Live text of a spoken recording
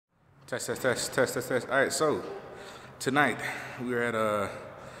Test, test, test, test, test, test. All right, so tonight we're at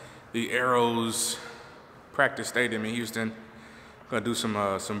the Arrows practice stadium in Houston. Gonna do some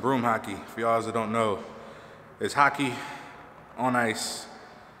broom hockey. For y'all that don't know, it's hockey on ice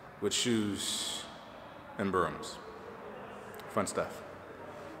with shoes and brooms. Fun stuff.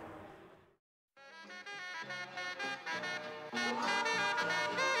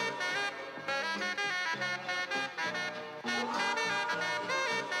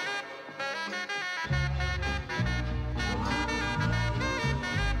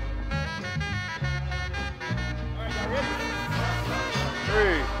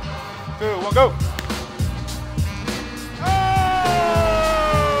 Three, two, one, go. Oh!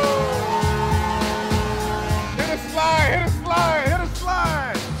 Hit a slide, hit a slide, hit a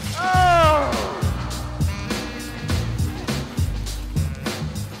slide. Oh!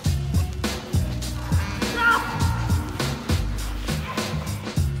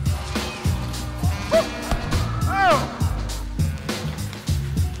 Oh!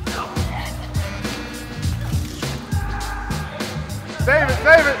 Save it,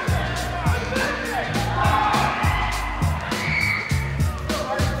 save it.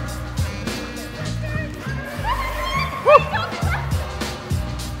 Woo.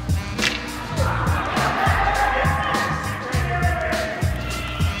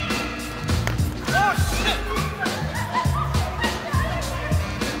 Oh, shit.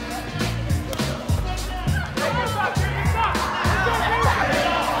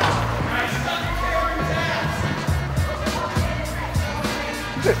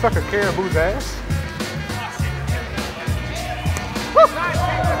 You just suck a caribou's ass. Woo.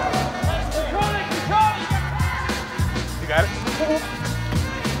 You got it?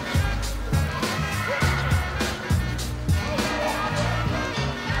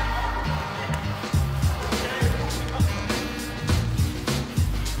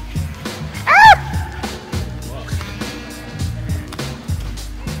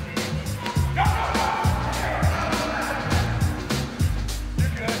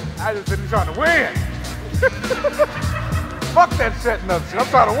 I just been trying to win. Fuck that setting up shit. I'm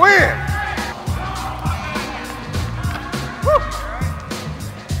trying to win. Woo.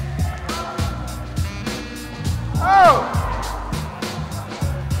 Oh.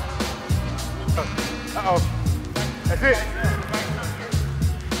 Uh-oh. That's it.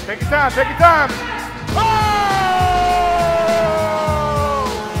 Take your time, take your time. Oh!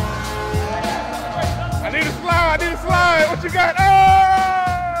 I need a slide, I need a slide. What you got? Oh!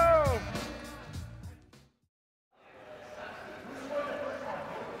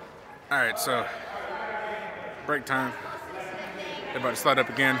 All right, so break time. They're about to start up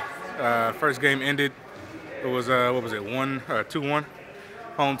again. First game ended. It was what was it? 2-1.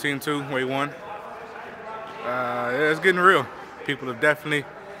 Home team 2. We won. It's getting real. People have definitely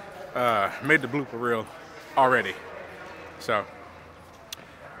made the blooper reel already. So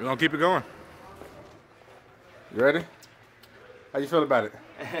we're gonna keep it going. You ready? How you feel about it?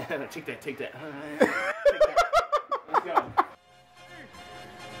 Take that. Take that. Let's go.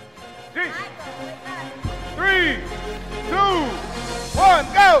 3, 2, 1,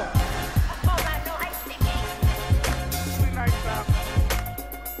 go!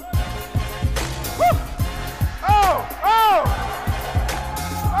 Woo! Oh! Oh!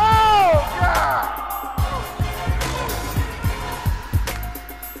 Oh, God!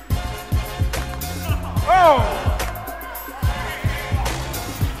 Oh!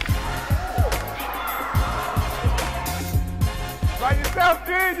 By yourself,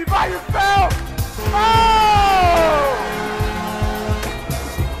 dude! You by yourself! Oh!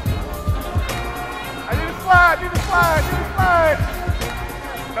 I need a slide, need a slide, need a slide!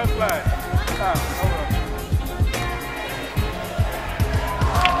 No slide. Hold on.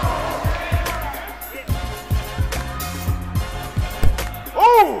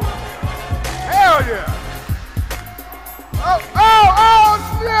 Ooh! Hell yeah! Oh, oh, oh,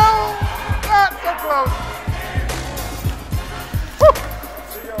 still! Not so close.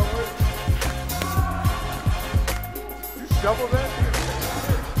 Double that?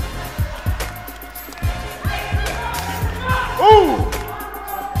 Ooh!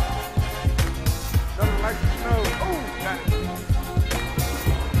 Doesn't like the snow. Ooh! Got it.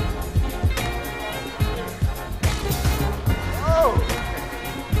 Oh!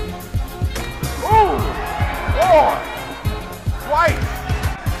 Ooh! Boy! Twice!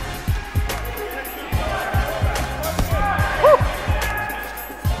 Woo!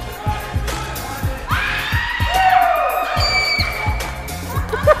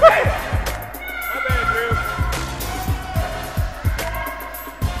 My bad, dude.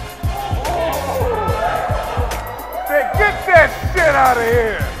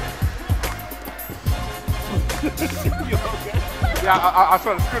 Yeah, I was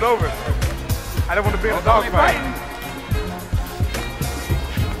trying to scoot over. I didn't want to be in a dog fight.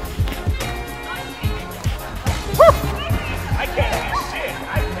 I can't do shit.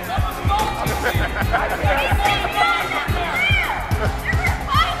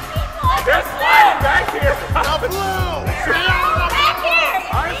 They're sliding back here.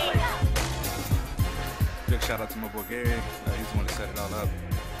 Big shout out to my boy Gary. He's the one that set it all up.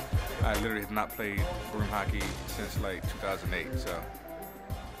 I literally have not played broom hockey since like 2008, so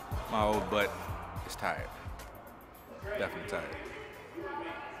my old butt is tired. Definitely tired.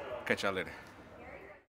 Catch y'all later.